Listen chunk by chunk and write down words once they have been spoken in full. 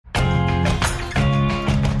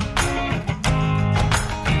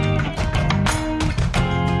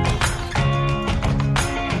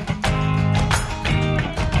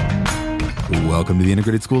Welcome to the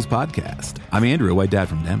Integrated Schools Podcast. I'm Andrew, a white dad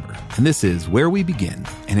from Denver, and this is Where We Begin,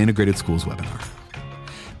 an Integrated Schools webinar.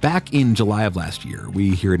 Back in July of last year,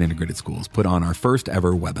 we here at Integrated Schools put on our first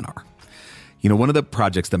ever webinar. You know, one of the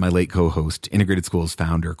projects that my late co-host, Integrated Schools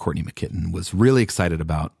founder Courtney McKitton, was really excited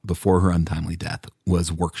about before her untimely death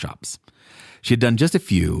was workshops. She had done just a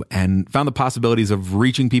few and found the possibilities of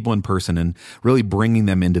reaching people in person and really bringing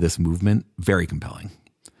them into this movement very compelling.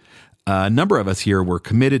 A number of us here were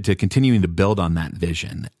committed to continuing to build on that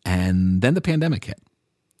vision, and then the pandemic hit.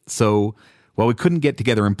 So while we couldn't get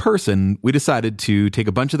together in person, we decided to take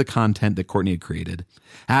a bunch of the content that Courtney had created,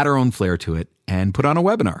 add our own flair to it, and put on a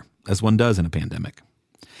webinar, as one does in a pandemic.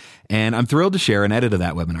 And I'm thrilled to share an edit of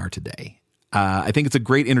that webinar today. I think it's a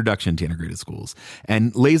great introduction to Integrated Schools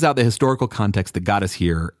and lays out the historical context that got us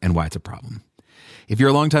here and why it's a problem. If you're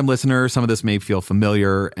a longtime listener, some of this may feel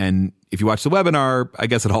familiar, and if you watch the webinar, I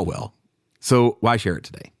guess it all will. So why share it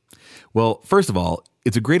today? Well, first of all,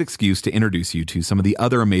 it's a great excuse to introduce you to some of the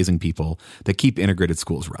other amazing people that keep Integrated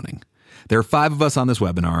Schools running. There are 5 of us on this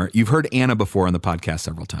webinar. You've heard Anna before on the podcast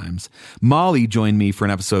several times. Molly joined me for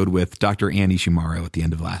an episode with Dr. Annie Shimaro at the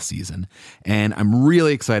end of last season. And I'm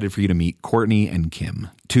really excited for you to meet Courtney and Kim,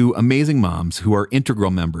 2 amazing moms who are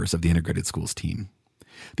integral members of the Integrated Schools team.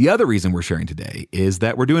 The other reason we're sharing today is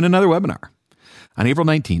that we're doing another webinar. On April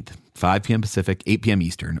 19th, 5 p.m. Pacific, 8 p.m.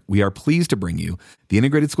 Eastern, we are pleased to bring you the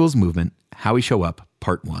Integrated Schools Movement, How We Show Up,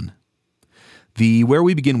 Part 1. The Where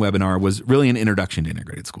We Begin webinar was really an introduction to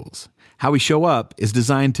Integrated Schools. How We Show Up is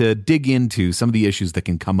designed to dig into some of the issues that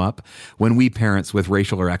can come up when we parents with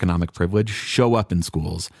racial or economic privilege show up in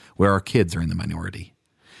schools where our kids are in the minority.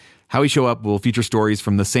 How We Show Up will feature stories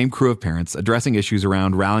from the same crew of parents addressing issues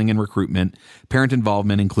around rallying and recruitment, parent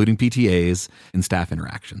involvement, including PTAs, and staff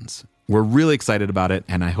interactions. We're really excited about it,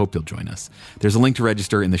 and I hope you'll join us. There's a link to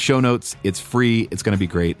register in the show notes. It's free. It's going to be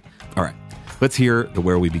great. All right, let's hear the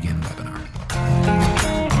Where We Begin webinar.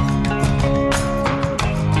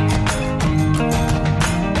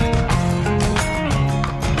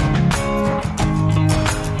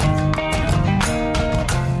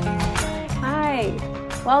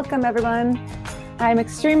 Welcome, everyone. I'm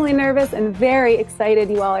extremely nervous and very excited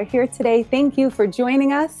you all are here today. Thank you for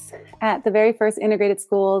joining us at the very first Integrated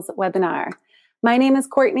Schools webinar. My name is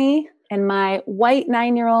Courtney, and my white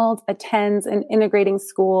 9-year-old attends an integrating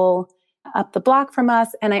school up the block from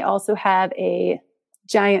us, and I also have a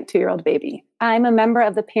giant 2-year-old baby. I'm a member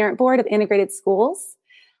of the parent board of Integrated Schools.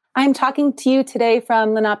 I'm talking to you today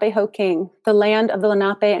from Lenapehoking, the land of the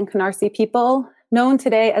Lenape and Canarsie people, known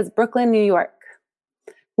today as Brooklyn, New York.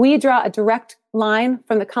 We draw a direct line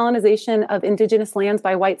from the colonization of indigenous lands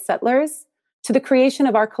by white settlers to the creation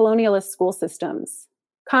of our colonialist school systems.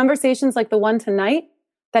 Conversations like the one tonight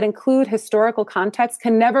that include historical context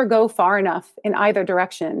can never go far enough in either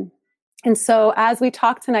direction. And so as we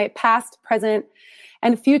talk tonight, past, present,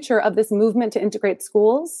 and future of this movement to integrate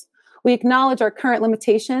schools, we acknowledge our current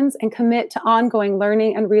limitations and commit to ongoing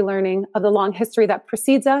learning and relearning of the long history that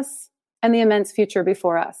precedes us and the immense future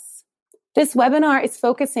before us. This webinar is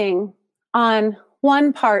focusing on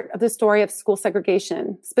one part of the story of school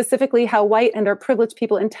segregation, specifically how white and our privileged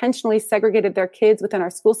people intentionally segregated their kids within our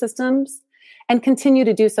school systems and continue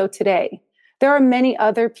to do so today. There are many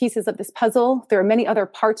other pieces of this puzzle. There are many other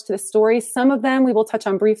parts to the story. Some of them we will touch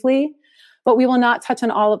on briefly, but we will not touch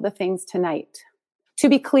on all of the things tonight. To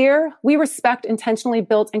be clear, we respect intentionally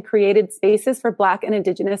built and created spaces for Black and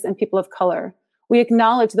Indigenous and people of color. We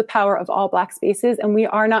acknowledge the power of all Black spaces, and we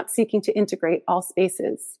are not seeking to integrate all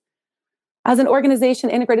spaces. As an organization,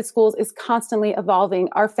 Integrated Schools is constantly evolving.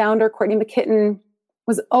 Our founder, Courtney McKitton,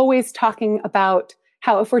 was always talking about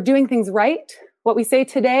how if we're doing things right, what we say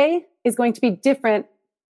today is going to be different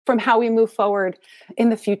from how we move forward in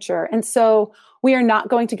the future. And so we are not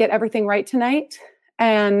going to get everything right tonight.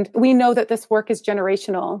 And we know that this work is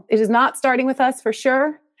generational. It is not starting with us for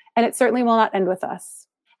sure, and it certainly will not end with us.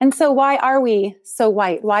 And so why are we so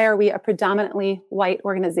white? Why are we a predominantly white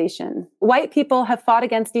organization? White people have fought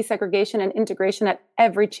against desegregation and integration at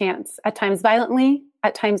every chance, at times violently,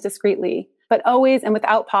 at times discreetly, but always and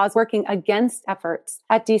without pause working against efforts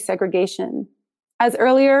at desegregation. As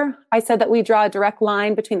earlier, I said that we draw a direct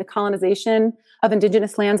line between the colonization of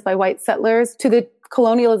indigenous lands by white settlers to the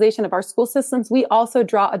colonialization of our school systems. We also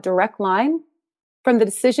draw a direct line from the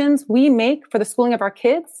decisions we make for the schooling of our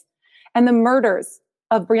kids and the murders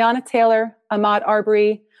of Breonna Taylor, Ahmaud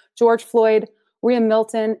Arbery, George Floyd, Rhea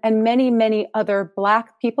Milton, and many, many other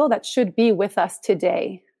Black people that should be with us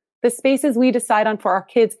today. The spaces we decide on for our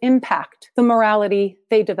kids impact the morality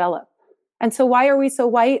they develop. And so why are we so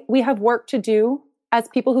white? We have work to do as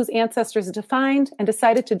people whose ancestors defined and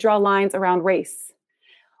decided to draw lines around race.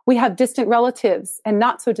 We have distant relatives and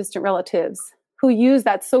not so distant relatives who use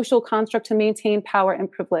that social construct to maintain power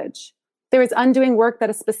and privilege. There is undoing work that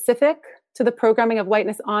is specific to the programming of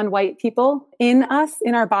whiteness on white people in us,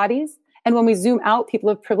 in our bodies. And when we zoom out, people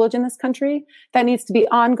of privilege in this country, that needs to be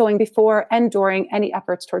ongoing before and during any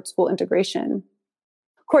efforts towards school integration.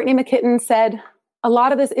 Courtney McKitton said, a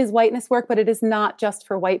lot of this is whiteness work, but it is not just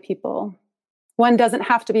for white people. One doesn't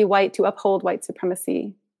have to be white to uphold white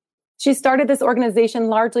supremacy. She started this organization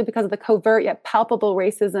largely because of the covert yet palpable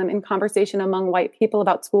racism in conversation among white people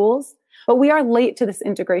about schools. But we are late to this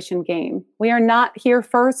integration game. We are not here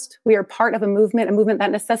first. We are part of a movement that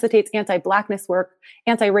necessitates anti-Blackness work,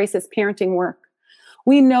 anti-racist parenting work.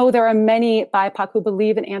 We know there are many BIPOC who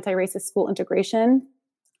believe in anti-racist school integration.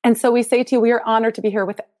 And so we say to you, we are honored to be here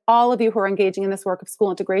with all of you who are engaging in this work of school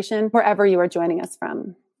integration, wherever you are joining us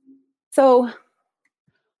from. So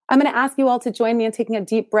I'm going to ask you all to join me in taking a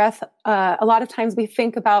deep breath. A lot of times we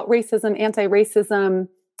think about racism, anti-racism,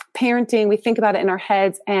 parenting, we think about it in our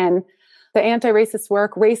heads, and the anti-racist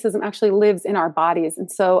work, racism actually lives in our bodies.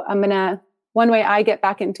 And so one way I get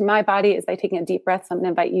back into my body is by taking a deep breath. So I'm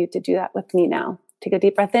going to invite you to do that with me now. Take a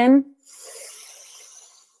deep breath in.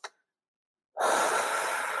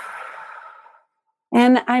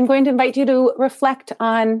 And I'm going to invite you to reflect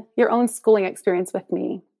on your own schooling experience with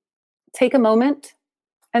me. Take a moment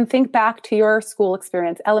and think back to your school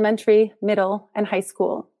experience, elementary, middle, and high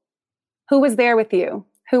school. Who was there with you?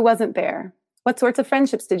 Who wasn't there? What sorts of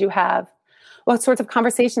friendships did you have? What sorts of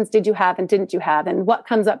conversations did you have and didn't you have? And what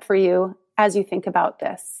comes up for you as you think about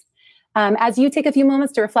this? As you take a few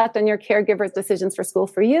moments to reflect on your caregiver's decisions for school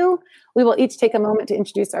for you, we will each take a moment to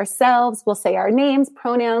introduce ourselves. We'll say our names,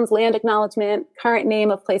 pronouns, land acknowledgement, current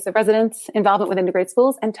name of place of residence, involvement with integrated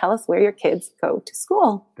schools, and tell us where your kids go to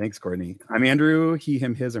school. Thanks, Courtney. I'm Andrew. He,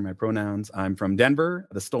 him, his are my pronouns. I'm from Denver,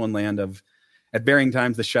 the stolen land of, at varying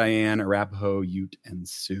times, the Cheyenne, Arapaho, Ute, and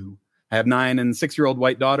Sioux. I have 9 and 6-year-old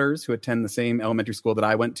white daughters who attend the same elementary school that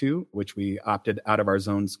I went to, which we opted out of our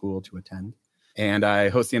zone school to attend. And I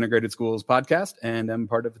host the Integrated Schools podcast and I'm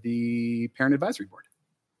part of the Parent Advisory Board.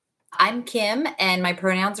 I'm Kim, and my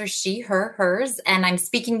pronouns are she, her, hers, and I'm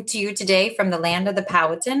speaking to you today from the land of the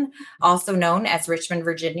Powhatan, also known as Richmond,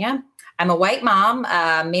 Virginia. I'm a white mom,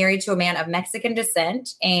 married to a man of Mexican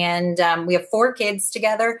descent, and we have 4 kids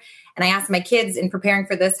together. And I asked my kids in preparing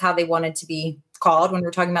for this how they wanted to be called when we're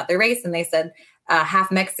talking about their race, and they said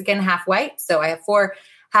half Mexican, half white. So I have 4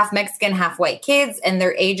 half Mexican, half white kids, and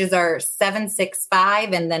their ages are 7, 6,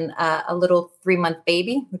 5, and then a little 3-month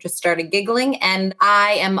baby who just started giggling. And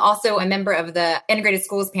I am also a member of the Integrated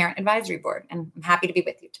Schools Parent Advisory Board, and I'm happy to be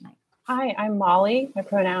with you tonight. Hi, I'm Molly. My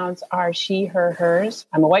pronouns are she, her, hers.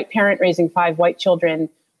 I'm a white parent raising 5 white children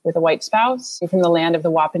with a white spouse. I'm from the land of the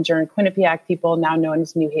Wappinger and Quinnipiac people, now known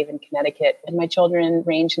as New Haven, Connecticut. And my children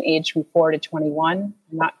range in age from 4 to 21.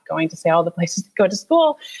 I'm not going to say all the places to go to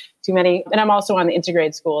school, too many. And I'm also on the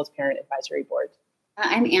Integrated Schools Parent Advisory Board.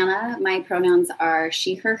 I'm Anna. My pronouns are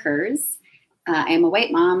she, her, hers. I am a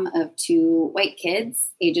white mom of 2 white kids,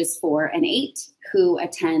 ages 4 and 8, who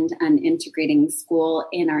attend an integrating school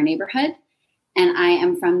in our neighborhood. And I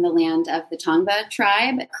am from the land of the Tongva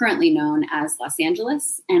tribe, currently known as Los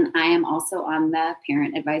Angeles. And I am also on the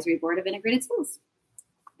Parent Advisory Board of Integrated Schools.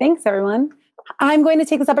 Thanks, everyone. I'm going to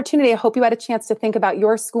take this opportunity. I hope you had a chance to think about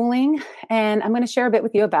your schooling. And I'm going to share a bit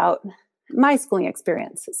with you about my schooling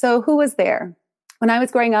experience. So who was there? When I was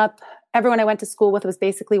growing up, everyone I went to school with was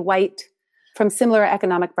basically white from similar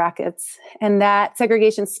economic brackets. And that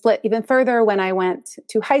segregation split even further when I went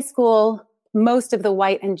to high school. Most of the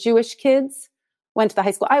white and Jewish kids went to the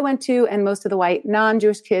high school I went to, and most of the white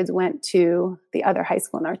non-Jewish kids went to the other high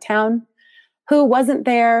school in our town. Who wasn't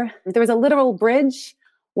there? There was a literal bridge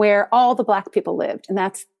where all the Black people lived. And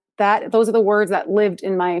those are the words that lived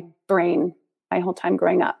in my brain my whole time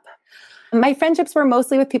growing up. My friendships were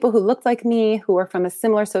mostly with people who looked like me, who were from a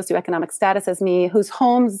similar socioeconomic status as me, whose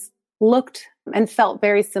homes looked and felt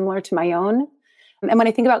very similar to my own. And when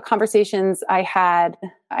I think about conversations I had,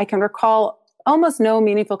 I can recall almost no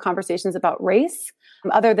meaningful conversations about race,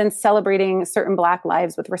 other than celebrating certain Black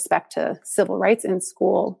lives with respect to civil rights in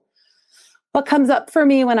school. What comes up for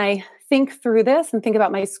me when I think through this and think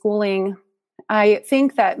about my schooling, I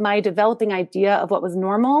think that my developing idea of what was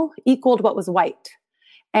normal equaled what was white.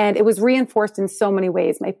 And it was reinforced in so many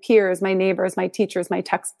ways. My peers, my neighbors, my teachers, my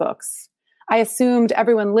textbooks. I assumed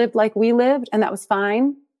everyone lived like we lived, and that was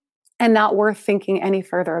fine and not worth thinking any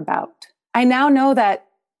further about. I now know that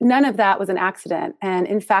none of that was an accident. And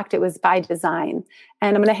in fact, it was by design.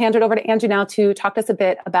 And I'm going to hand it over to Andrew now to talk to us a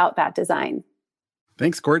bit about that design.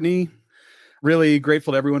 Thanks, Courtney. Really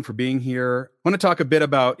grateful to everyone for being here. I want to talk a bit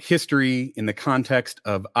about history in the context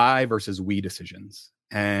of I versus we decisions.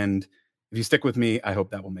 And if you stick with me, I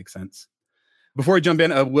hope that will make sense. Before I jump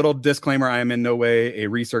in, a little disclaimer. I am in no way a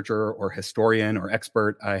researcher or historian or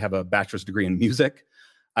expert. I have a bachelor's degree in music.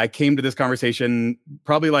 I came to this conversation,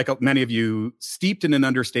 probably like many of you, steeped in an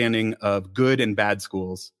understanding of good and bad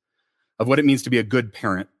schools, of what it means to be a good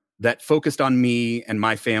parent, that focused on me and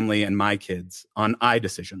my family and my kids, on I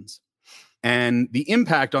decisions. And the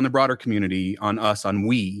impact on the broader community, on us, on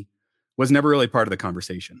we, was never really part of the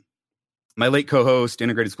conversation. My late co-host,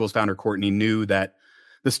 Integrated Schools founder Courtney, knew that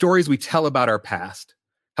the stories we tell about our past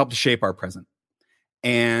help to shape our present.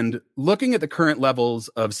 And looking at the current levels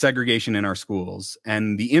of segregation in our schools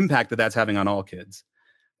and the impact that that's having on all kids,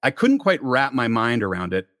 I couldn't quite wrap my mind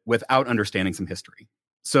around it without understanding some history.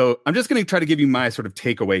 So I'm just going to try to give you my sort of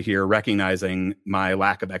takeaway here, recognizing my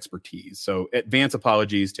lack of expertise. So advance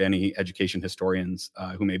apologies to any education historians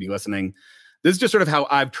who may be listening. This is just sort of how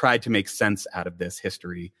I've tried to make sense out of this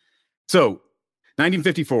history. So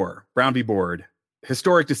 1954, Brown v. Board,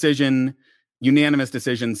 historic decision, unanimous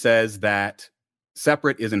decision says that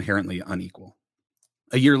separate is inherently unequal.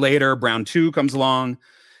 A year later, Brown 2 comes along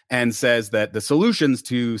and says that the solutions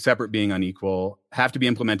to separate being unequal have to be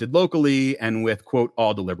implemented locally and with, quote,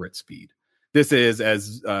 all deliberate speed. This is,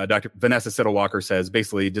 as Dr. Vanessa Siddle-Walker says,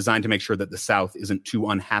 basically designed to make sure that the South isn't too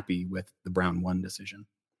unhappy with the Brown 1 decision.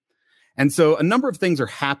 And so a number of things are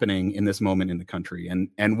happening in this moment in the country.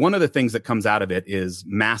 And one of the things that comes out of it is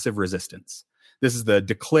massive resistance. This is the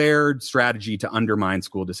declared strategy to undermine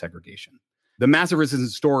school desegregation. The massive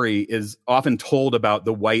resistance story is often told about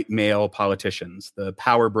the white male politicians, the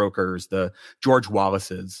power brokers, the George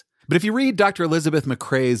Wallaces. But if you read Dr. Elizabeth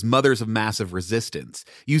McCrae's Mothers of Massive Resistance,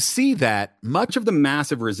 you see that much of the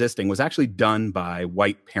massive resisting was actually done by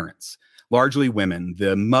white parents, largely women,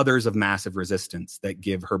 the mothers of massive resistance that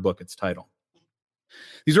give her book its title.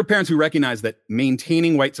 These were parents who recognized that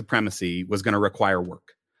maintaining white supremacy was going to require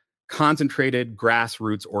work, concentrated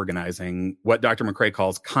grassroots organizing, what Dr. McCrae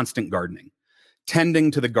calls constant gardening, tending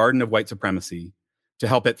to the garden of white supremacy to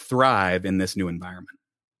help it thrive in this new environment.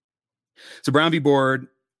 So Brown v. Board,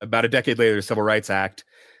 about a decade later, the Civil Rights Act,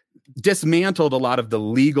 dismantled a lot of the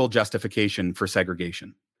legal justification for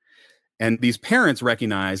segregation. And these parents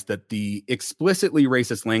recognized that the explicitly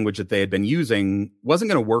racist language that they had been using wasn't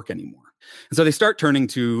going to work anymore. And so they start turning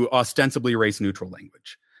to ostensibly race-neutral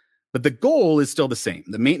language. But the goal is still the same,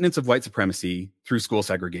 the maintenance of white supremacy through school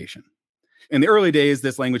segregation. In the early days,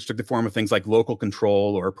 this language took the form of things like local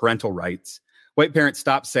control or parental rights. White parents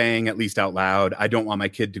stopped saying, at least out loud, I don't want my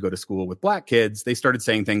kid to go to school with black kids. They started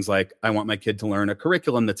saying things like, I want my kid to learn a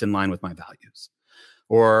curriculum that's in line with my values.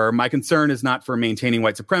 Or my concern is not for maintaining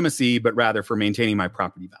white supremacy, but rather for maintaining my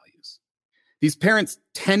property values. These parents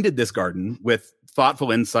tended this garden with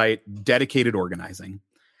thoughtful insight, dedicated organizing.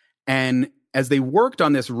 And as they worked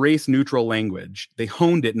on this race-neutral language, they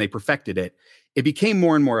honed it and they perfected it. It became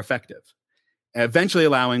more and more effective, eventually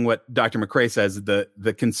allowing what Dr. McCrae says,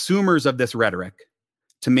 the consumers of this rhetoric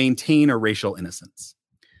to maintain a racial innocence,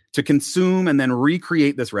 to consume and then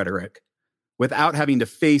recreate this rhetoric without having to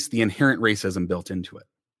face the inherent racism built into it.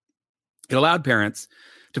 It allowed parents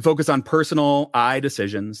to focus on personal I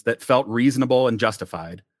decisions that felt reasonable and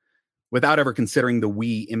justified without ever considering the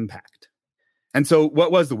we impact. And so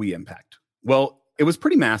what was the we impact? Well, it was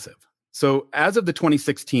pretty massive. So as of the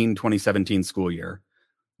 2016-2017 school year,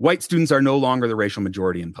 white students are no longer the racial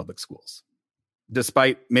majority in public schools.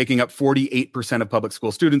 Despite making up 48% of public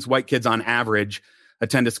school students, white kids on average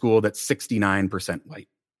attend a school that's 69% white.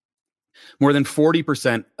 More than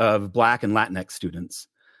 40% of Black and Latinx students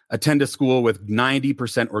attend a school with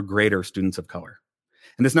 90% or greater students of color.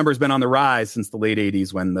 And this number has been on the rise since the late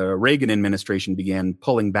 80s when the Reagan administration began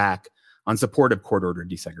pulling back on support of court-ordered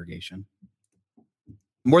desegregation.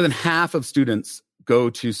 More than half of students go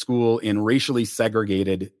to school in racially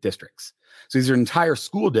segregated districts. So these are entire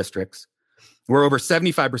school districts where over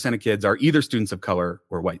 75% of kids are either students of color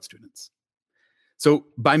or white students. So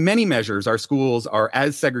by many measures, our schools are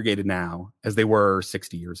as segregated now as they were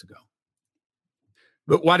 60 years ago.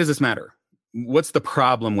 But why does this matter? What's the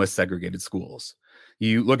problem with segregated schools?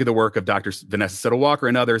 You look at the work of Dr. Vanessa Siddle-Walker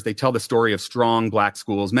and others, they tell the story of strong Black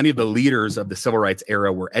schools. Many of the leaders of the civil rights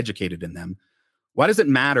era were educated in them. Why does it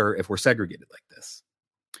matter if we're segregated like this?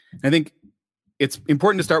 I think it's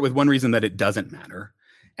important to start with one reason that it doesn't matter.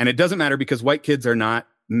 And it doesn't matter because white kids are not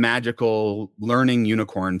magical learning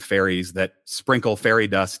unicorn fairies that sprinkle fairy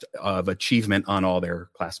dust of achievement on all their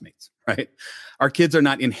classmates, right? Our kids are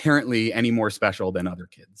not inherently any more special than other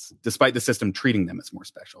kids, despite the system treating them as more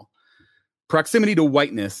special. Proximity to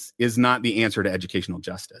whiteness is not the answer to educational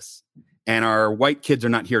justice. and our white kids are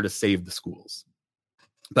not here to save the schools.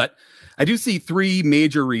 But I do see three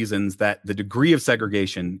major reasons that the degree of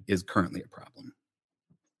segregation is currently a problem.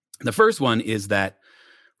 The first one is that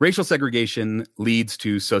racial segregation leads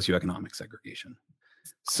to socioeconomic segregation.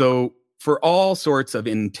 So for all sorts of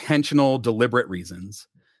intentional, deliberate reasons,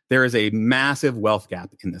 there is a massive wealth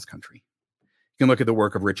gap in this country. You can look at the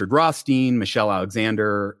work of Richard Rothstein, Michelle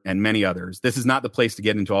Alexander, and many others. This is not the place to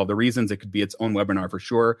get into all the reasons. It could be its own webinar for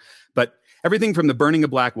sure. But everything from the burning of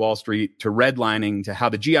Black Wall Street to redlining to how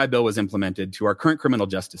the GI Bill was implemented to our current criminal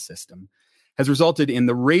justice system has resulted in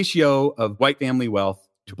the ratio of white family wealth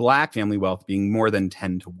to Black family wealth being more than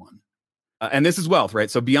 10 to 1. And this is wealth, right?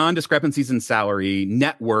 So beyond discrepancies in salary,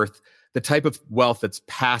 net worth, the type of wealth that's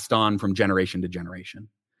passed on from generation to generation.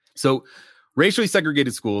 So racially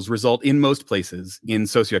segregated schools result in most places in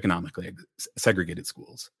socioeconomically segregated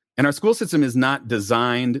schools. And our school system is not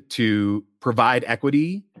designed to provide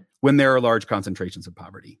equity when there are large concentrations of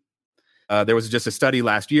poverty. There was just a study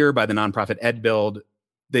last year by the nonprofit EdBuild.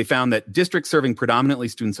 They found that districts serving predominantly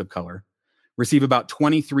students of color receive about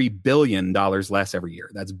 $23 billion less every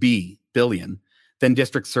year. That's billion, than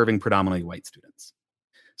districts serving predominantly white students.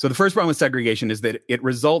 So the first problem with segregation is that it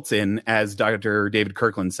results in, as Dr. David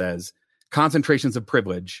Kirkland says, concentrations of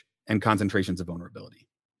privilege and concentrations of vulnerability.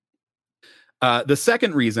 The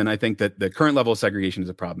second reason I think that the current level of segregation is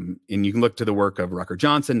a problem, and you can look to the work of Rucker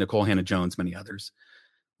Johnson, Nicole Hannah-Jones, many others,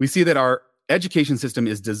 we see that our education system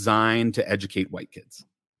is designed to educate white kids.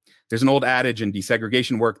 There's an old adage in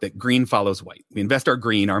desegregation work that green follows white. We invest our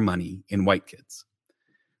green, our money, in white kids.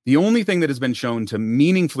 The only thing that has been shown to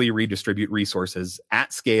meaningfully redistribute resources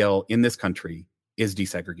at scale in this country is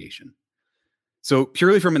desegregation. So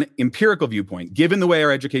purely from an empirical viewpoint, given the way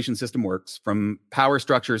our education system works, from power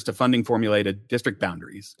structures to funding formulated district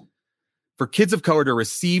boundaries, for kids of color to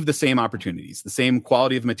receive the same opportunities, the same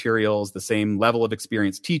quality of materials, the same level of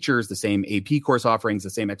experienced teachers, the same AP course offerings, the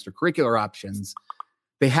same extracurricular options,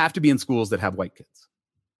 they have to be in schools that have white kids.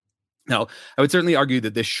 Now, I would certainly argue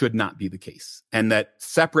that this should not be the case, and that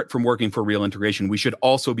separate from working for real integration, we should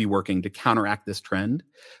also be working to counteract this trend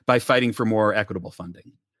by fighting for more equitable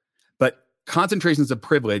funding. But concentrations of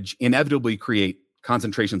privilege inevitably create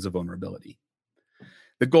concentrations of vulnerability.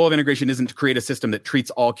 The goal of integration isn't to create a system that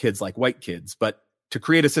treats all kids like white kids, but to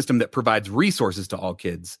create a system that provides resources to all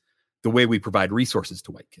kids the way we provide resources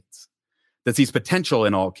to white kids, that sees potential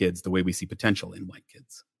in all kids the way we see potential in white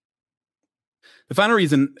kids. The final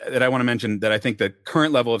reason that I want to mention that I think the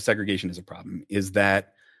current level of segregation is a problem is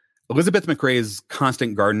that Elizabeth McCrae's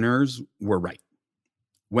constant gardeners were right.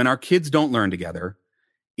 When our kids don't learn together,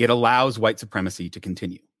 it allows white supremacy to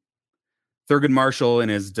continue. Thurgood Marshall, in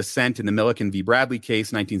his dissent in the Milliken v. Bradley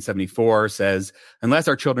case, 1974, says, unless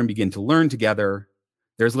our children begin to learn together,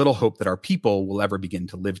 there's little hope that our people will ever begin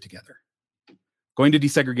to live together. Going to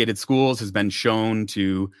desegregated schools has been shown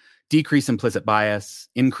to decrease implicit bias,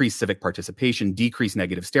 increase civic participation, decrease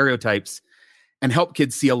negative stereotypes, and help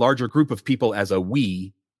kids see a larger group of people as a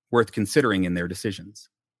we worth considering in their decisions.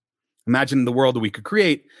 Imagine the world that we could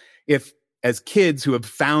create if, as kids who have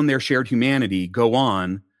found their shared humanity go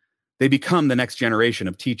on, they become the next generation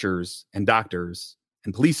of teachers and doctors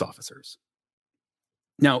and police officers.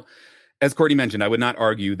 Now, as Courtney mentioned, I would not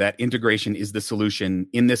argue that integration is the solution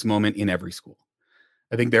in this moment in every school.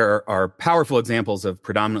 I think there are powerful examples of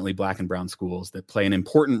predominantly Black and brown schools that play an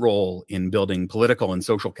important role in building political and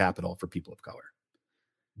social capital for people of color.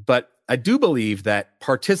 But I do believe that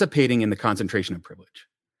participating in the concentration of privilege,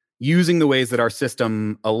 using the ways that our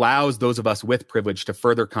system allows those of us with privilege to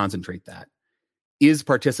further concentrate that, is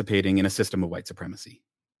participating in a system of white supremacy.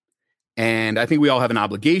 And I think we all have an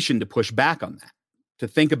obligation to push back on that, to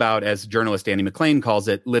think about, as journalist Danny McLean calls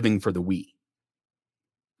it, living for the we.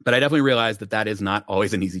 But I definitely realize that that is not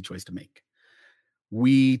always an easy choice to make.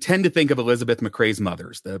 We tend to think of Elizabeth McCrae's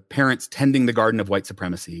mothers, the parents tending the garden of white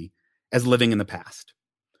supremacy, as living in the past,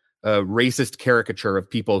 a racist caricature of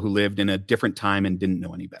people who lived in a different time and didn't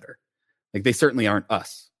know any better. Like, they certainly aren't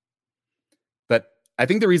us. But I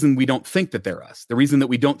think the reason we don't think that they're us, the reason that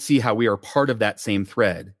we don't see how we are part of that same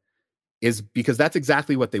thread, is because that's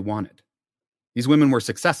exactly what they wanted. These women were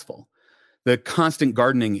successful. The constant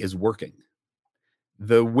gardening is working.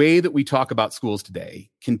 The way that we talk about schools today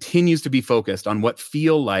continues to be focused on what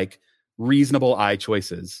feel like reasonable I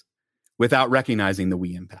choices without recognizing the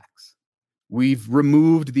we impacts. We've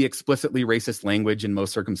removed the explicitly racist language in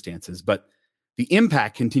most circumstances, but the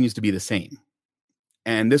impact continues to be the same.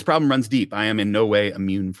 And this problem runs deep. I am in no way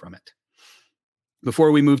immune from it. Before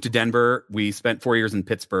we moved to Denver, we spent 4 years in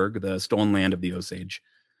Pittsburgh, the stolen land of the Osage.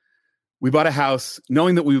 We bought a house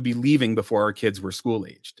knowing that we would be leaving before our kids were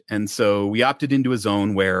school-aged. And so we opted into a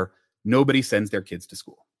zone where nobody sends their kids to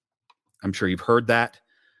school. I'm sure you've heard that.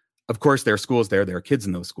 Of course, there are schools there are kids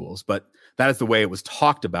in those schools, but that is the way it was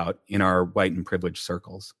talked about in our white and privileged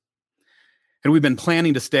circles. Had we been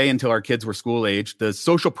planning to stay until our kids were school age, the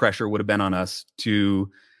social pressure would have been on us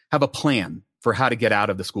to have a plan for how to get out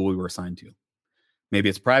of the school we were assigned to. Maybe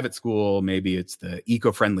it's private school, maybe it's the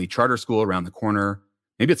eco-friendly charter school around the corner,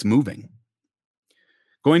 maybe it's moving.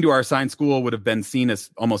 Going to our assigned school would have been seen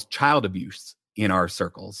as almost child abuse in our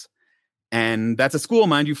circles. And that's a school,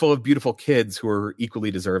 mind you, full of beautiful kids who are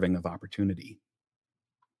equally deserving of opportunity.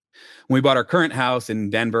 When we bought our current house in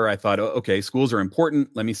Denver, I thought, okay, schools are important.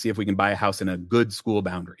 Let me see if we can buy a house in a good school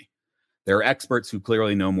boundary. There are experts who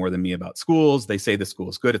clearly know more than me about schools. They say the school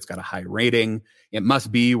is good. It's got a high rating. It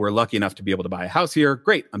must be. We're lucky enough to be able to buy a house here.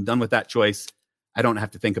 Great. I'm done with that choice. I don't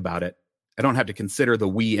have to think about it. I don't have to consider the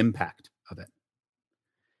we impact of it.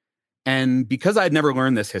 And because I'd never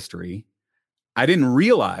learned this history, I didn't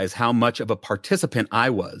realize how much of a participant I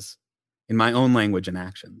was in my own language and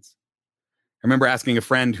actions. I remember asking a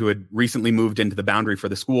friend who had recently moved into the boundary for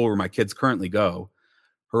the school where my kids currently go.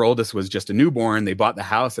 Her oldest was just a newborn. They bought the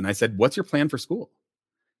house. And I said, what's your plan for school?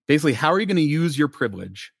 Basically, how are you going to use your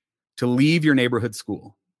privilege to leave your neighborhood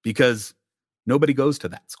school? Because nobody goes to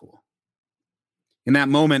that school. In that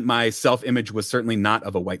moment, my self-image was certainly not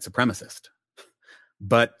of a white supremacist.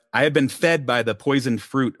 But I had been fed by the poisoned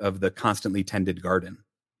fruit of the constantly tended garden.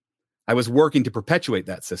 I was working to perpetuate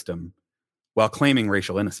that system while claiming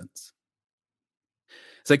racial innocence.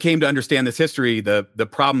 As I came to understand this history, the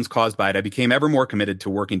problems caused by it, I became ever more committed to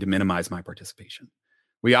working to minimize my participation.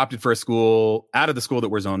 We opted for a school out of the school that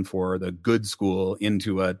we're zoned for, the good school,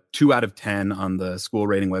 into a 2 out of 10 on the school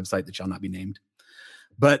rating website that shall not be named.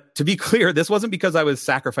 But to be clear, this wasn't because I was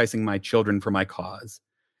sacrificing my children for my cause.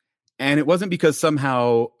 And it wasn't because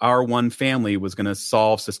somehow our one family was going to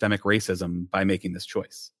solve systemic racism by making this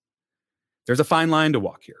choice. There's a fine line to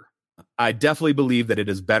walk here. I definitely believe that it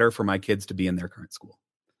is better for my kids to be in their current school.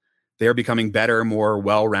 They are becoming better, more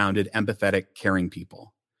well-rounded, empathetic, caring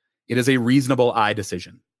people. It is a reasonable I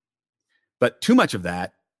decision. But too much of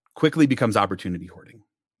that quickly becomes opportunity hoarding,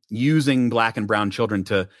 using Black and brown children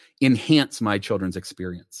to enhance my children's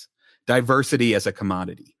experience, diversity as a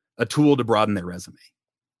commodity, a tool to broaden their resume.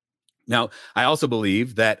 Now, I also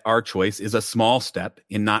believe that our choice is a small step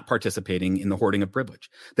in not participating in the hoarding of privilege,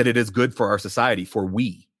 that it is good for our society, for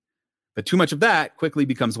we. But too much of that quickly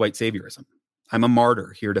becomes white saviorism. I'm a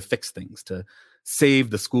martyr here to fix things, to save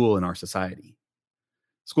the school in our society.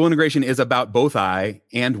 School integration is about both I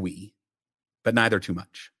and we, but neither too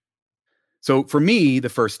much. So for me, the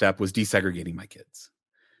first step was desegregating my kids.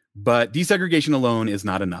 But desegregation alone is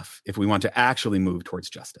not enough if we want to actually move towards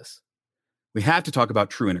justice. We have to talk about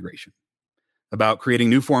true integration, about creating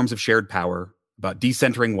new forms of shared power, about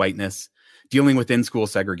decentering whiteness, dealing with in-school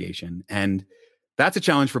segregation. And that's a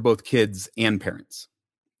challenge for both kids and parents.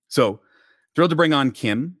 So thrilled to bring on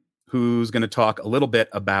Kim, who's going to talk a little bit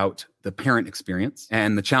about the parent experience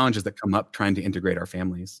and the challenges that come up trying to integrate our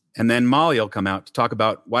families. And then Molly will come out to talk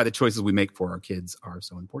about why the choices we make for our kids are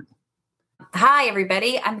so important. Hi,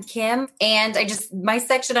 everybody. I'm Kim. And my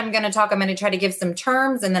section, I'm going to try to give some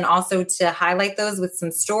terms and then also to highlight those with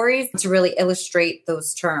some stories to really illustrate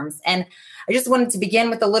those terms. And I just wanted to begin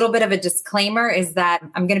with a little bit of a disclaimer is that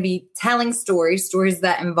I'm going to be telling stories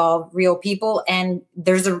that involve real people, and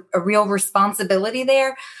there's a real responsibility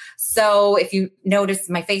there. So if you notice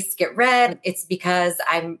my face get red, it's because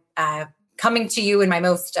I'm coming to you in my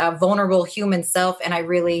most vulnerable human self. And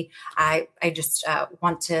I just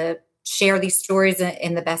want to share these stories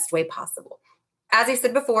in the best way possible. As I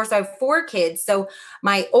said before, so I have 4 kids. So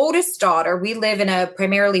my oldest daughter, we live in a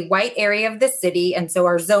primarily white area of the city. And so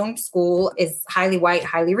our zone school is highly white,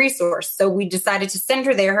 highly resourced. So we decided to send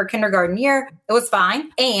her there her kindergarten year. It was fine.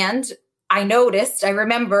 And I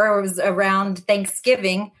remember it was around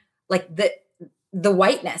Thanksgiving, like the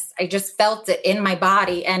whiteness. I just felt it in my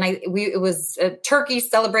body. And it was a turkey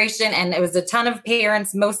celebration, and it was a ton of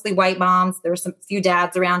parents, mostly white moms. There were some few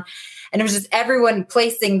dads around, and it was just everyone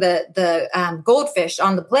placing the goldfish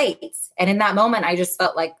on the plates. And in that moment, I just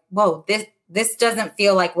felt like, whoa, this doesn't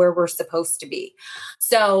feel like where we're supposed to be.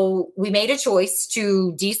 So we made a choice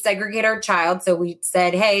to desegregate our child. So we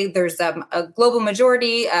said, hey, there's a global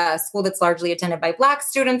majority school that's largely attended by Black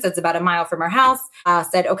students. It's about a mile from our house.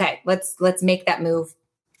 Said, okay, let's make that move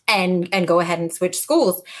and go ahead and switch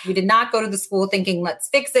schools. We did not go to the school thinking, let's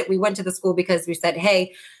fix it. We went to the school because we said,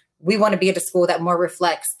 hey, we want to be at a school that more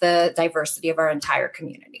reflects the diversity of our entire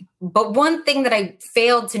community. But one thing that I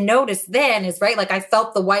failed to notice then is, right, like I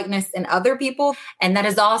felt the whiteness in other people. And that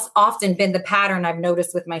has also often been the pattern I've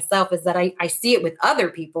noticed with myself, is that I see it with other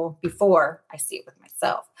people before I see it with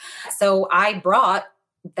myself. So I brought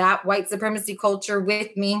that white supremacy culture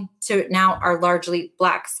with me to now our largely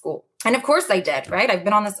Black school. And of course I did, right? I've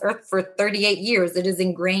been on this earth for 38 years. It is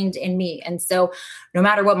ingrained in me. And so no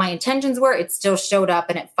matter what my intentions were, it still showed up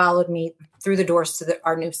and it followed me through the doors to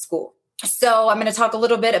our new school. So I'm going to talk a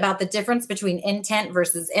little bit about the difference between intent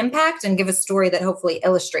versus impact and give a story that hopefully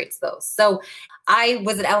illustrates those. So I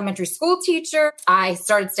was an elementary school teacher. I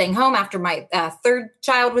started staying home after my third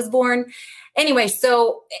child was born. Anyway,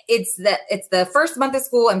 so it's the first month of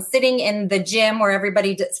school. I'm sitting in the gym where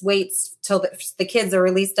everybody just waits till the kids are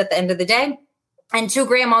released at the end of the day. And two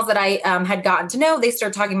grandmas that I had gotten to know, they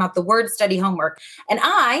started talking about the word study homework. And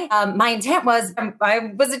my intent was,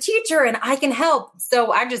 I was a teacher and I can help.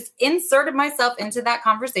 So I just inserted myself into that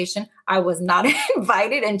conversation. I was not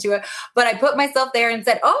invited into it, but I put myself there and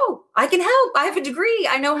said, oh, I can help. I have a degree.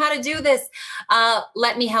 I know how to do this.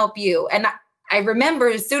 Let me help you. And I remember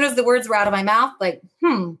as soon as the words were out of my mouth, like,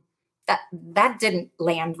 that didn't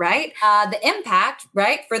land right. The impact,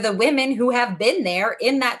 right, for the women who have been there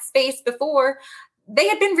in that space before, they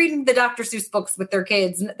had been reading the Dr. Seuss books with their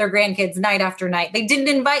kids, their grandkids, night after night. They didn't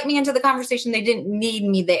invite me into the conversation. They didn't need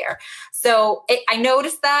me there. So I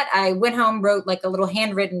noticed that. I went home, wrote like a little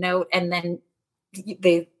handwritten note, and then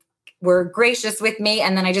they were gracious with me.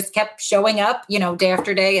 And then I just kept showing up, day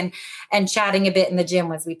after day and chatting a bit in the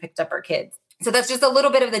gym as we picked up our kids. So that's just a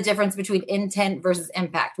little bit of the difference between intent versus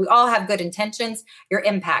impact. We all have good intentions. Your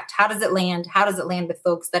impact, how does it land? How does it land with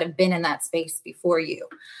folks that have been in that space before you?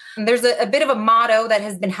 And there's a bit of a motto that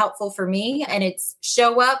has been helpful for me, and it's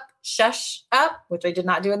show up, shush up, which I did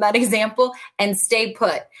not do in that example, and stay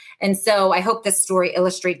put. And so I hope this story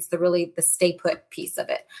illustrates the stay put piece of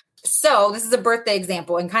it. So this is a birthday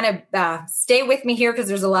example, and kind of stay with me here because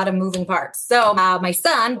there's a lot of moving parts. So my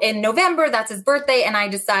son in November, that's his birthday. And I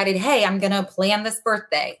decided, hey, I'm going to plan this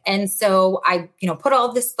birthday. And so I, put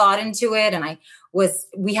all this thought into it. And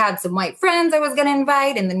we had some white friends I was going to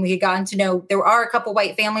invite. And then we had gotten to know there are a couple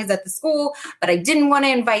white families at the school, but I didn't want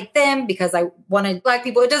to invite them because I wanted Black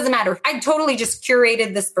people. It doesn't matter. I totally just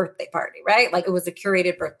curated this birthday party, right? Like it was a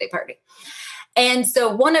curated birthday party. And so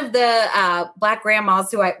one of the Black grandmas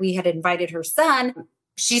who we had invited her son,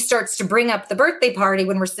 she starts to bring up the birthday party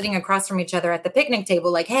when we're sitting across from each other at the picnic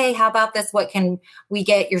table, like, hey, how about this? What can we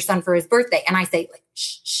get your son for his birthday? And I say, like,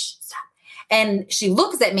 shh, stop. And she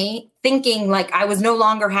looks at me thinking like I was no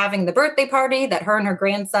longer having the birthday party, that her and her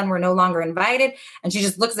grandson were no longer invited. And she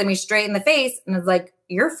just looks at me straight in the face and is like,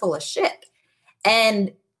 you're full of shit.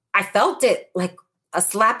 And I felt it like a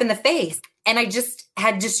slap in the face. And I just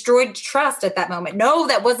had destroyed trust at that moment. No,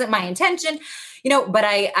 that wasn't my intention, but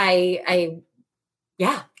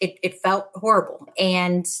it felt horrible.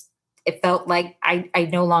 And it felt like I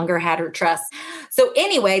no longer had her trust. So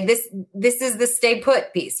anyway, this is the stay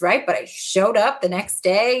put piece, right? But I showed up the next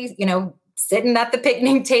day, sitting at the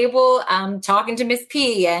picnic table, talking to Miss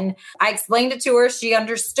P, and I explained it to her. She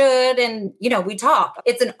understood, and we talked.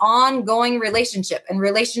 It's an ongoing relationship, and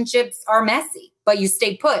relationships are messy, but you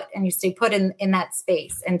stay put, and you stay put in that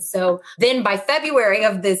space. And so then by February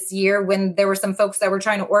of this year, when there were some folks that were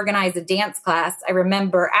trying to organize a dance class, I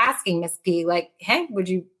remember asking Miss P, like, hey, would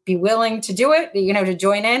you be willing to do it, to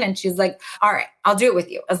join in? And she's like, all right, I'll do it with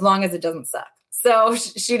you as long as it doesn't suck. So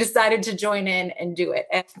she decided to join in and do it.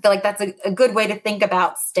 And I feel like that's a good way to think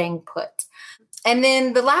about staying put. And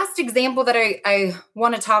then the last example that I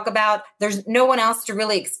want to talk about, there's no one else to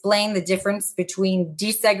really explain the difference between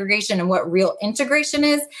desegregation and what real integration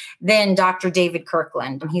is than Dr. David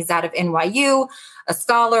Kirkland. He's out of NYU, a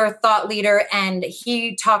scholar, thought leader, and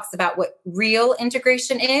he talks about what real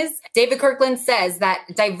integration is. David Kirkland says that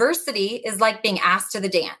diversity is like being asked to the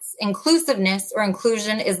dance. Inclusiveness or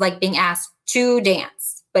inclusion is like being asked to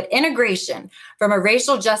dance. But integration, from a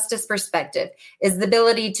racial justice perspective, is the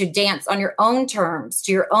ability to dance on your own terms,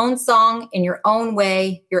 to your own song, in your own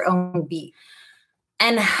way, your own beat.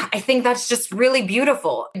 And I think that's just really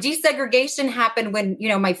beautiful. Desegregation happened when,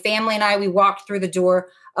 my family and we walked through the door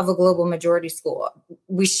of a global majority school.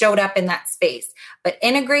 We showed up in that space. But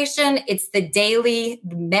integration, it's the daily,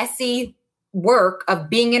 messy work of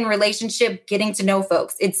being in relationship, getting to know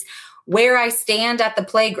folks. It's where I stand at the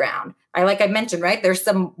playground. Like I mentioned, right? There's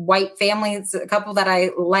some white families, a couple that I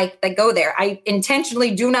like that go there. I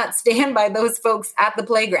intentionally do not stand by those folks at the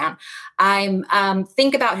playground. I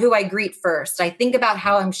think about who I greet first. I think about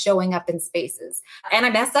how I'm showing up in spaces, and I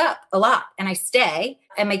mess up a lot, and I stay.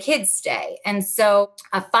 and my kids stay. And so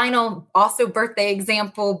a final also birthday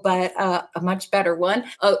example, but a much better one.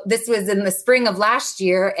 This was in the spring of last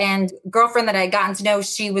year, and a girlfriend that I had gotten to know,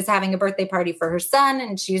 she was having a birthday party for her son,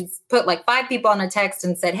 and she's put like 5 people on a text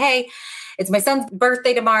and said, hey, it's my son's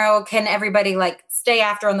birthday tomorrow. Can everybody like stay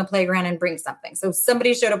after on the playground and bring something? So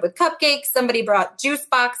somebody showed up with cupcakes. Somebody brought juice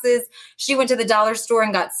boxes. She went to the dollar store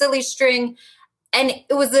and got silly string. And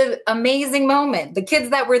it was an amazing moment. The kids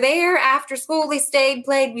that were there after school, they stayed,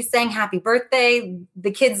 played. We sang happy birthday.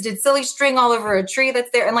 The kids did silly string all over a tree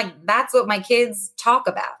that's there. And like, that's what my kids talk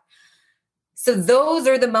about. So those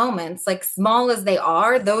are the moments, like small as they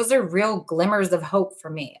are, those are real glimmers of hope for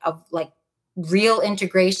me, of like real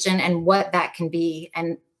integration and what that can be,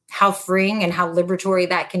 and how freeing and how liberatory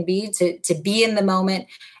that can be to be in the moment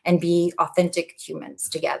and be authentic humans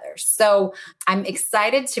together. So I'm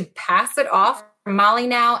excited to pass it off to Molly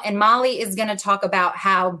now. And Molly is going to talk about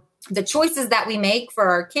how the choices that we make for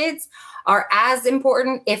our kids are as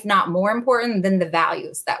important, if not more important, than the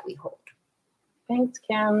values that we hold. Thanks,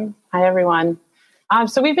 Kim. Hi, everyone.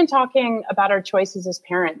 So we've been talking about our choices as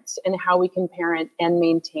parents and how we can parent and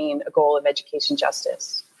maintain a goal of education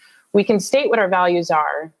justice. We can state what our values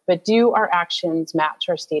are, but do our actions match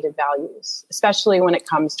our stated values, especially when it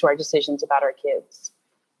comes to our decisions about our kids?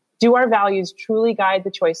 Do our values truly guide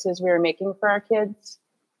the choices we are making for our kids?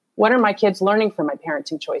 What are my kids learning from my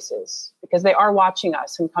parenting choices? Because they are watching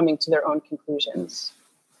us and coming to their own conclusions.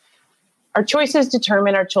 Our choices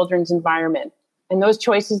determine our children's environment. And those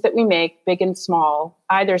choices that we make, big and small,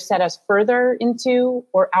 either set us further into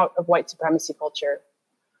or out of white supremacy culture.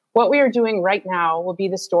 What we are doing right now will be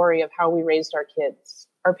the story of how we raised our kids.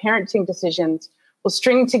 Our parenting decisions will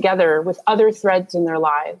string together with other threads in their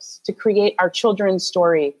lives to create our children's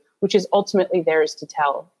story, which is ultimately theirs to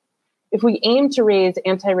tell. If we aim to raise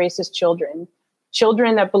anti-racist children,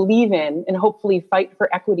 children that believe in and hopefully fight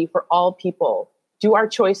for equity for all people, do our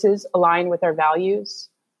choices align with our values?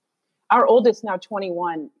 Our oldest, now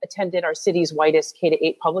 21, attended our city's whitest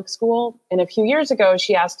K-8 public school. And a few years ago,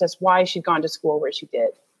 she asked us why she'd gone to school where she did.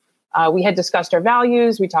 We had discussed our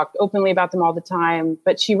values. We talked openly about them all the time,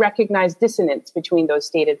 but she recognized dissonance between those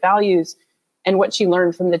stated values and what she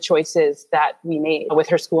learned from the choices that we made with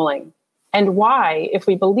her schooling. And why, if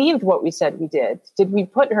we believed what we said we did we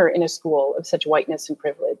put her in a school of such whiteness and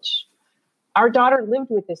privilege? Our daughter lived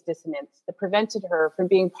with this dissonance that prevented her from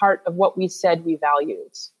being part of what we said we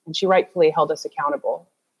valued, and she rightfully held us accountable.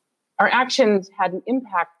 Our actions had an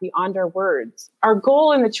impact beyond our words. Our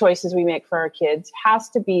goal in the choices we make for our kids has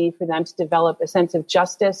to be for them to develop a sense of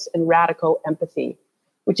justice and radical empathy,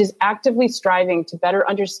 which is actively striving to better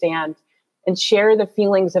understand and share the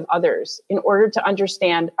feelings of others in order to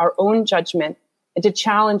understand our own judgment and to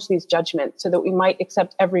challenge these judgments so that we might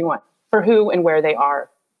accept everyone for who and where they are.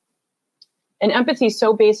 And empathy is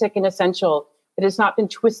so basic and essential that it's not been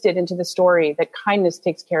twisted into the story that kindness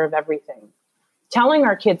takes care of everything. Telling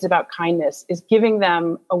our kids about kindness is giving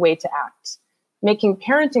them a way to act. Making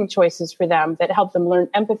parenting choices for them that help them learn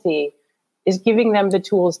empathy is giving them the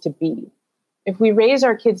tools to be. If we raise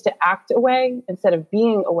our kids to act a way instead of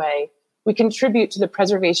being a way, we contribute to the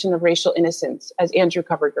preservation of racial innocence, as Andrew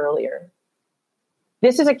covered earlier.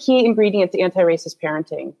 This is a key ingredient to anti-racist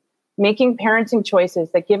parenting. Making parenting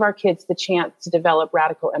choices that give our kids the chance to develop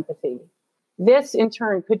radical empathy. This, in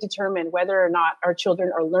turn, could determine whether or not our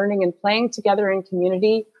children are learning and playing together in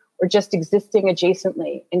community or just existing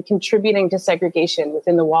adjacently and contributing to segregation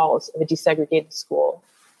within the walls of a desegregated school.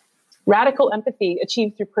 Radical empathy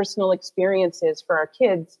achieved through personal experiences for our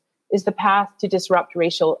kids is the path to disrupt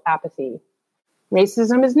racial apathy.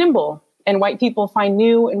 Racism is nimble, and white people find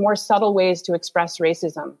new and more subtle ways to express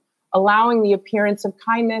racism, allowing the appearance of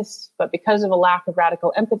kindness, but because of a lack of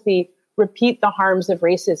radical empathy, repeat the harms of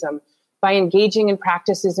racism by engaging in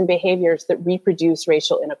practices and behaviors that reproduce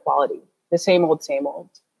racial inequality. The same old, same old.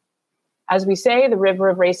 As we say, the river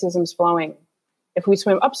of racism is flowing. If we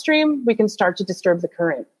swim upstream, we can start to disturb the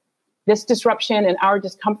current. This disruption and our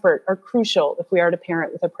discomfort are crucial if we are to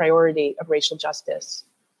parent with a priority of racial justice.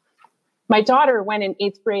 My daughter, when in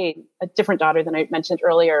 8th grade, a different daughter than I mentioned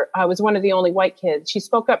earlier, was one of the only white kids. She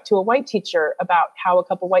spoke up to a white teacher about how a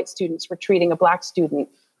couple white students were treating a black student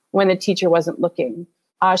when the teacher wasn't looking.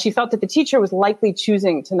 She felt that the teacher was likely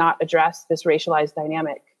choosing to not address this racialized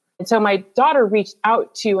dynamic. And so my daughter reached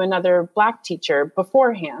out to another black teacher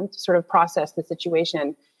beforehand to sort of process the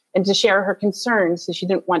situation and to share her concerns, so she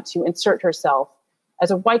didn't want to insert herself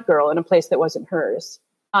as a white girl in a place that wasn't hers.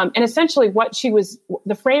 And essentially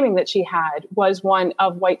the framing that she had was one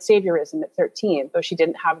of white saviorism at 13, though she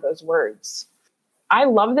didn't have those words. I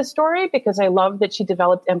love this story because I love that she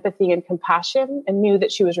developed empathy and compassion and knew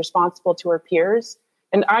that she was responsible to her peers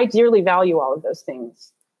And I dearly value all of those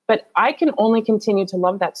things. But I can only continue to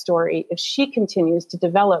love that story if she continues to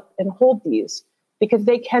develop and hold these, because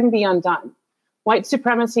they can be undone. White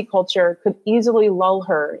supremacy culture could easily lull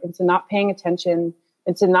her into not paying attention,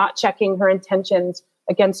 into not checking her intentions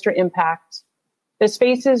against her impact. The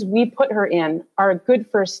spaces we put her in are a good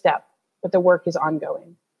first step, but the work is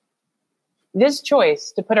ongoing. This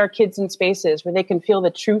choice to put our kids in spaces where they can feel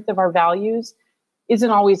the truth of our values isn't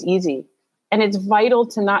always easy. And it's vital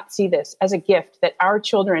to not see this as a gift that our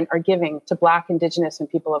children are giving to Black, Indigenous, and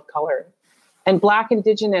people of color. And Black,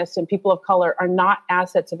 Indigenous, and people of color are not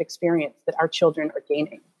assets of experience that our children are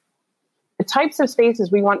gaining. The types of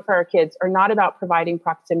spaces we want for our kids are not about providing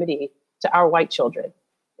proximity to our white children.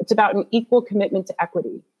 It's about an equal commitment to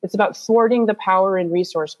equity. It's about thwarting the power and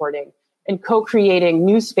resource hoarding and co-creating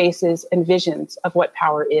new spaces and visions of what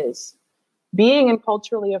power is. Being in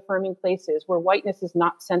culturally affirming places where whiteness is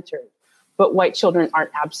not centered, but white children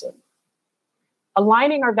aren't absent.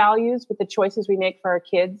 Aligning our values with the choices we make for our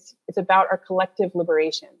kids is about our collective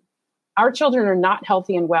liberation. Our children are not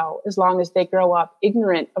healthy and well as long as they grow up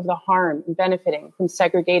ignorant of the harm and benefiting from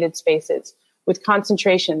segregated spaces with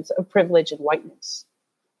concentrations of privilege and whiteness.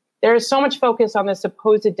 There is so much focus on the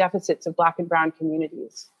supposed deficits of Black and brown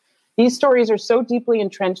communities. These stories are so deeply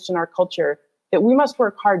entrenched in our culture that we must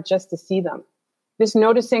work hard just to see them. This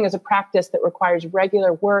noticing is a practice that requires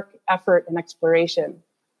regular work, effort, and exploration.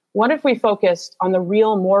 What if we focused on the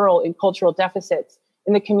real moral and cultural deficits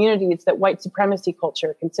in the communities that white supremacy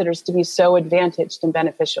culture considers to be so advantaged and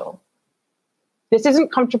beneficial? This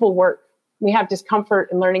isn't comfortable work. We have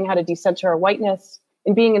discomfort in learning how to decenter our whiteness,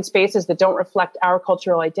 in being in spaces that don't reflect our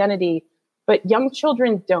cultural identity, but young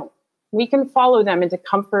children don't. We can follow them into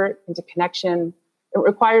comfort, into connection. It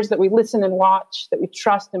requires that we listen and watch, that we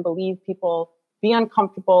trust and believe people, be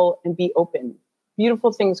uncomfortable, and be open.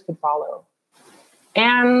 Beautiful things could follow.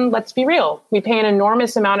 And let's be real, we pay an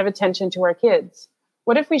enormous amount of attention to our kids.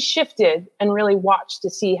 What if we shifted and really watched to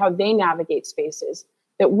see how they navigate spaces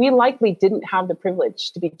that we likely didn't have the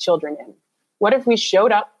privilege to be children in? What if we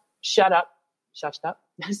showed up, shushed up,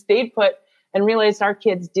 stayed put, and realized our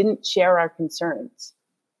kids didn't share our concerns?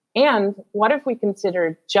 And what if we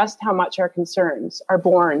considered just how much our concerns are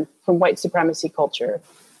born from white supremacy culture?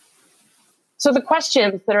 So the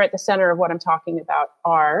questions that are at the center of what I'm talking about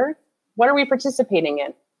are, what are we participating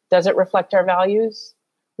in? Does it reflect our values?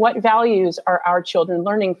 What values are our children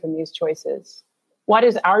learning from these choices? What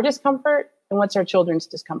is our discomfort and what's our children's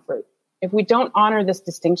discomfort? If we don't honor this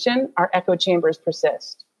distinction, our echo chambers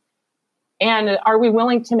persist. And are we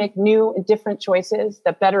willing to make new and different choices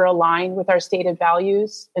that better align with our stated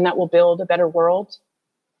values and that will build a better world?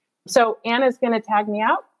 So Anna's going to tag me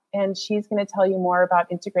out, and she's going to tell you more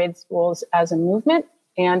about integrated schools as a movement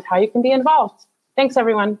and how you can be involved. Thanks,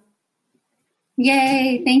 everyone.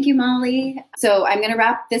 Yay. Thank you, Molly. So I'm going to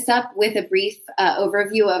wrap this up with a brief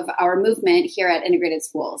overview of our movement here at Integrated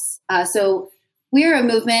Schools. So we're a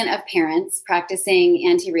movement of parents practicing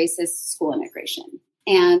anti-racist school integration.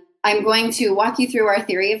 And I'm going to walk you through our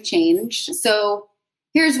theory of change. So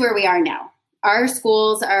here's where we are now. Our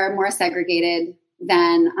schools are more segregated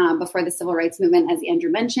than before the civil rights movement, as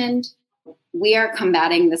Andrew mentioned. We are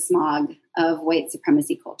combating the smog of white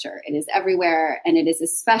supremacy culture. It is everywhere, and it is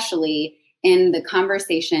especially in the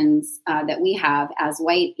conversations that we have as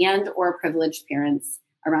white and or privileged parents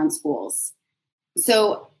around schools.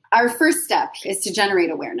 So our first step is to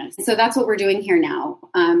generate awareness. So that's what we're doing here now.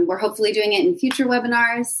 We're hopefully doing it in future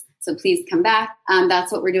webinars. So please come back.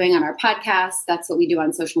 That's what we're doing on our podcast. That's what we do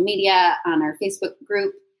on social media, on our Facebook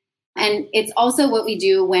group. And it's also what we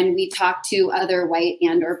do when we talk to other white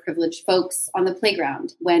and or privileged folks on the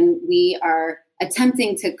playground, when we are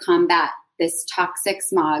attempting to combat this toxic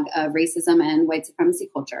smog of racism and white supremacy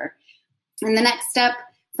culture. And the next step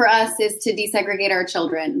for us is to desegregate our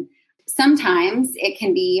children. Sometimes it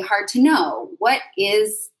can be hard to know, what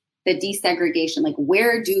is the desegregation? Like,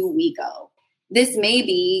 where do we go? This may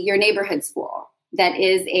be your neighborhood school that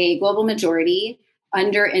is a global majority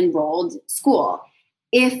under-enrolled school.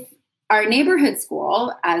 If our neighborhood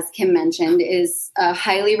school, as Kim mentioned, is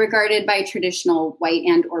highly regarded by traditional white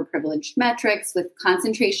and or privileged metrics with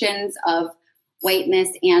concentrations of whiteness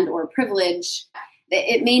and or privilege,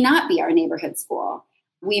 it may not be our neighborhood school.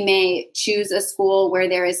 We may choose a school where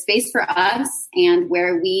there is space for us and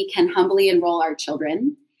where we can humbly enroll our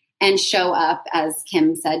children and show up, as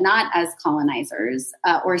Kim said, not as colonizers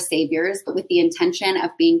or saviors, but with the intention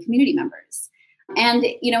of being community members. And,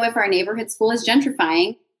 if our neighborhood school is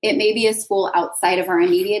gentrifying, it may be a school outside of our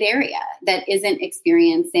immediate area that isn't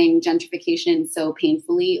experiencing gentrification so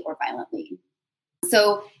painfully or violently.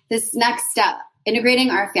 So this next step integrating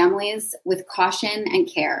our families with caution and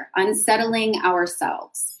care, unsettling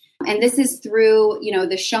ourselves. And this is through,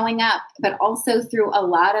 the showing up, but also through a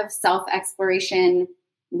lot of self-exploration,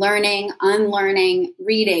 learning, unlearning,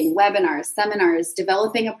 reading, webinars, seminars,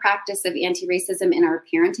 developing a practice of anti-racism in our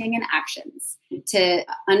parenting and actions to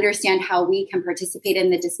understand how we can participate in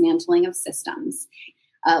the dismantling of systems.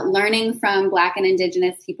 Learning from Black and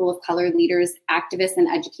Indigenous people of color leaders, activists, and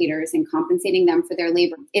educators, and compensating them for their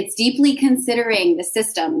labor. It's deeply considering the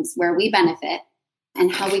systems where we benefit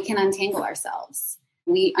and how we can untangle ourselves.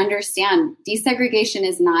 We understand desegregation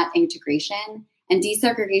is not integration, and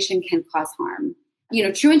desegregation can cause harm.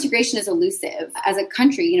 True integration is elusive. As a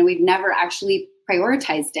country, we've never actually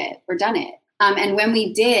prioritized it or done it. And when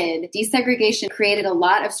we did, desegregation created a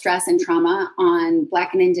lot of stress and trauma on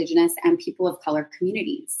Black and Indigenous and people of color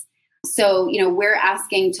communities. So, we're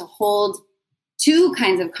asking to hold two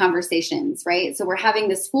kinds of conversations, right? So we're having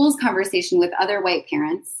the schools conversation with other white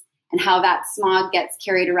parents and how that smog gets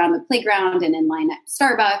carried around the playground and in line at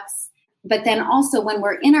Starbucks. But then also when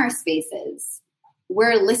we're in our spaces,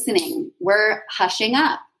 we're listening, we're hushing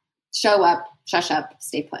up, show up, shush up,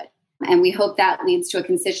 stay put. And we hope that leads to a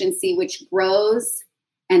constituency which grows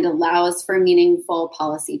and allows for meaningful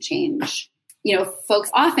policy change. Folks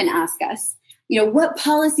often ask us, what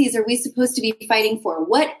policies are we supposed to be fighting for?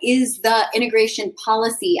 What is the integration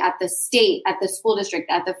policy at the state, at the school district,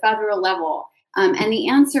 at the federal level? And the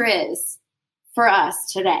answer is, for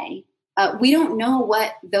us today, we don't know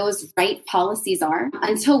what those right policies are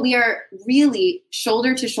until we are really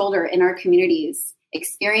shoulder to shoulder in our communities,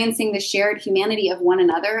 experiencing the shared humanity of one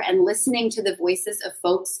another and listening to the voices of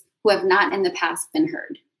folks who have not in the past been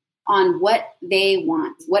heard on what they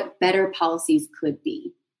want, what better policies could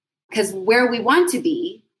be. Because where we want to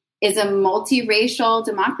be is a multiracial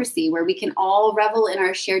democracy where we can all revel in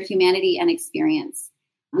our shared humanity and experience.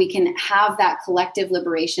 We can have that collective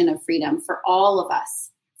liberation of freedom for all of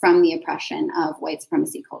us from the oppression of white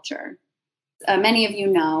supremacy culture. Many of you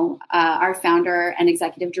know our founder and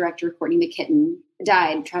executive director, Courtney McKitton,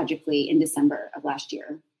 died tragically in December of last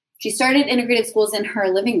year. She started integrated schools in her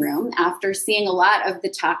living room after seeing a lot of the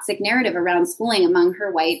toxic narrative around schooling among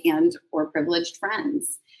her white and or privileged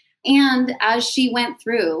friends. And as she went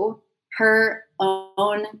through her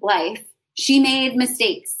own life, she made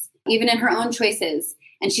mistakes, even in her own choices.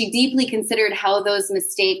 And she deeply considered how those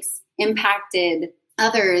mistakes impacted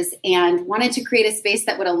others and wanted to create a space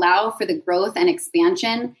that would allow for the growth and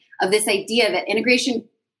expansion of this idea that integration,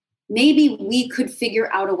 maybe we could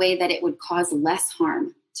figure out a way that it would cause less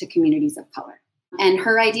harm to communities of color. And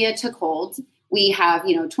her idea took hold. We have,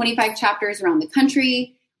 25 chapters around the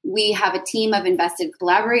country. We have a team of invested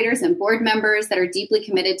collaborators and board members that are deeply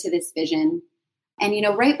committed to this vision. And,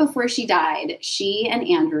 right before she died, she and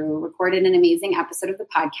Andrew recorded an amazing episode of the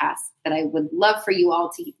podcast that I would love for you all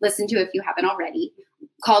to listen to if you haven't already,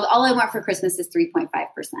 called All I Want for Christmas is 3.5%.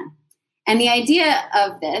 And the idea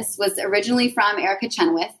of this was originally from Erica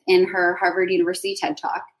Chenoweth in her Harvard University TED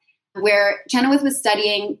Talk, where Chenoweth was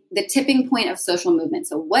studying the tipping point of social movement.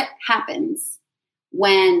 So what happens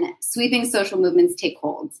when sweeping social movements take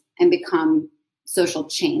hold and become social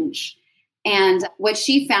change? And what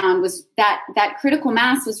she found was that critical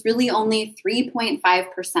mass was really only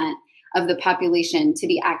 3.5% of the population to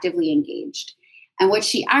be actively engaged. And what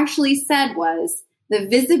she actually said was the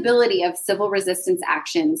visibility of civil resistance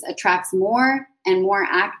actions attracts more and more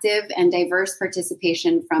active and diverse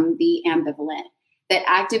participation from the ambivalent. That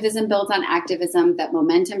activism builds on activism, that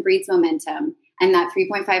momentum breeds momentum, and that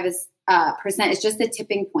 3.5% is just the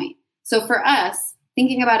tipping point. So for us,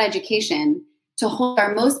 thinking about education, to hold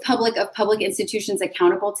our most public of public institutions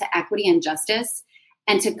accountable to equity and justice,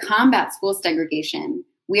 and to combat school segregation,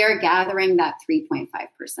 we are gathering that 3.5%.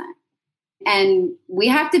 And we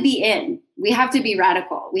have to be in. We have to be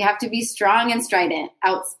radical. We have to be strong and strident,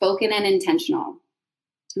 outspoken and intentional.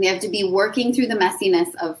 We have to be working through the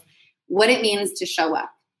messiness of what it means to show up.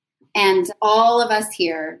 And all of us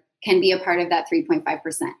here can be a part of that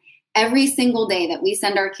 3.5%. Every single day that we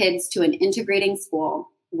send our kids to an integrating school,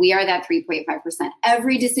 we are that 3.5%.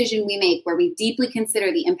 Every decision we make where we deeply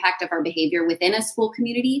consider the impact of our behavior within a school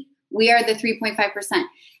community, we are the 3.5%.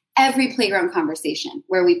 Every playground conversation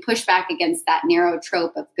where we push back against that narrow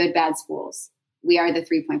trope of good, bad schools, we are the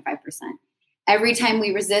 3.5%. Every time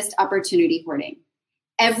we resist opportunity hoarding,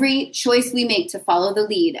 every choice we make to follow the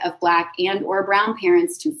lead of Black and or brown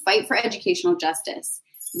parents to fight for educational justice,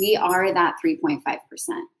 we are that 3.5%.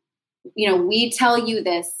 We tell you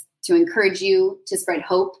this to encourage you to spread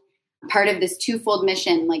hope. Part of this twofold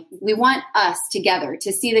mission, we want us together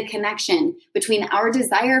to see the connection between our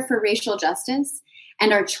desire for racial justice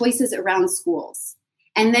and our choices around schools.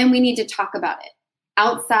 And then we need to talk about it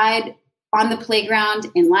outside, on the playground,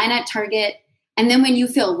 in line at Target. And then when you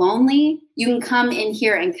feel lonely, you can come in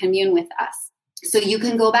here and commune with us. So you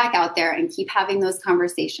can go back out there and keep having those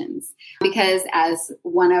conversations. Because as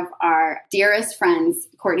one of our dearest friends,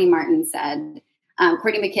 Courtney Martin, said,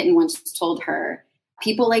 Courtney McKitton once told her,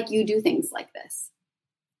 people like you do things like this.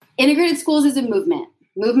 Integrated schools is a movement.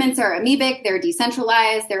 Movements are amoebic, they're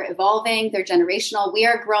decentralized, they're evolving, they're generational. We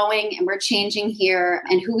are growing and we're changing here.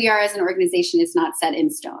 And who we are as an organization is not set in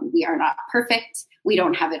stone. We are not perfect. We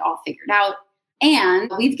don't have it all figured out.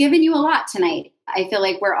 And we've given you a lot tonight. I feel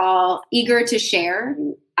like we're all eager to share.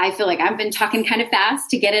 I feel like I've been talking kind of fast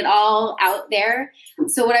to get it all out there.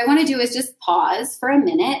 So what I want to do is just pause for a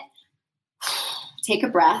minute, take a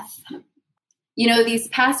breath. You know, these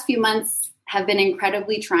past few months have been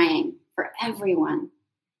incredibly trying for everyone.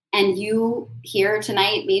 And you here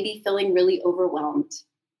tonight may be feeling really overwhelmed.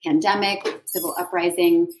 Pandemic, civil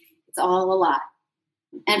uprising, it's all a lot.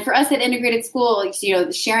 And for us at Integrated School, you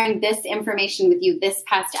know, sharing this information with you this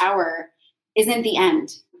past hour isn't the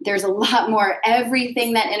end. There's a lot more.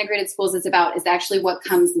 Everything that Integrated Schools is about is actually what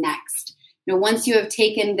comes next. You know, once you have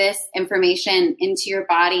taken this information into your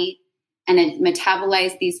body and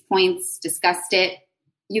metabolized these points, discussed it,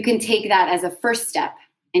 you can take that as a first step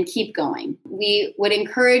and keep going. We would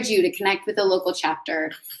encourage you to connect with a local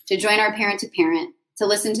chapter, to join our parent-to-parent, to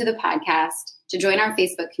listen to the podcast, to join our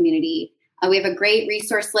Facebook community. We have a great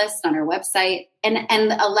resource list on our website, and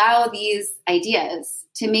allow these ideas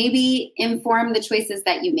to maybe inform the choices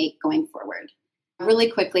that you make going forward. Really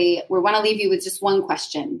quickly, we want to leave you with just one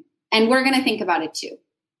question, and we're going to think about it too.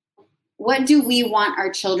 What do we want our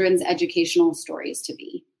children's educational stories to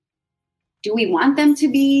be? Do we want them to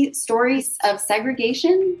be stories of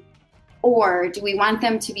segregation, or do we want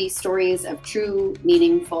them to be stories of true,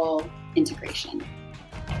 meaningful integration?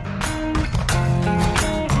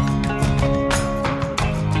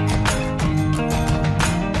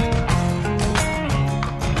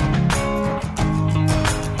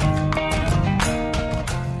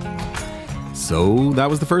 So that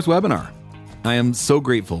was the first webinar. I am so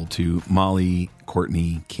grateful to Molly,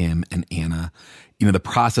 Courtney, Kim, and Anna. You know, the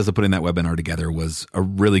process of putting that webinar together was a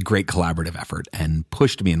really great collaborative effort and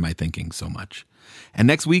pushed me in my thinking so much. And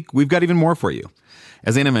next week, we've got even more for you.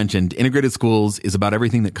 As Anna mentioned, Integrated Schools is about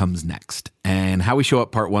everything that comes next. And How We Show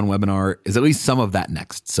Up Part 1 webinar is at least some of that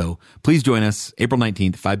next. So please join us April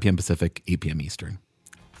 19th, 5 p.m. Pacific, 8 p.m. Eastern.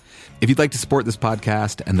 If you'd like to support this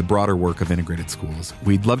podcast and the broader work of Integrated Schools,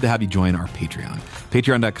 we'd love to have you join our Patreon,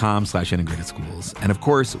 patreon.com/integrated schools. And of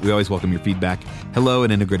course, we always welcome your feedback.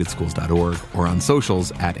 hello@integratedschools.org or on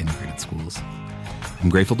socials @Integrated Schools. I'm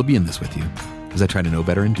grateful to be in this with you as I try to know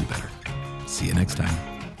better and do better. See you next time.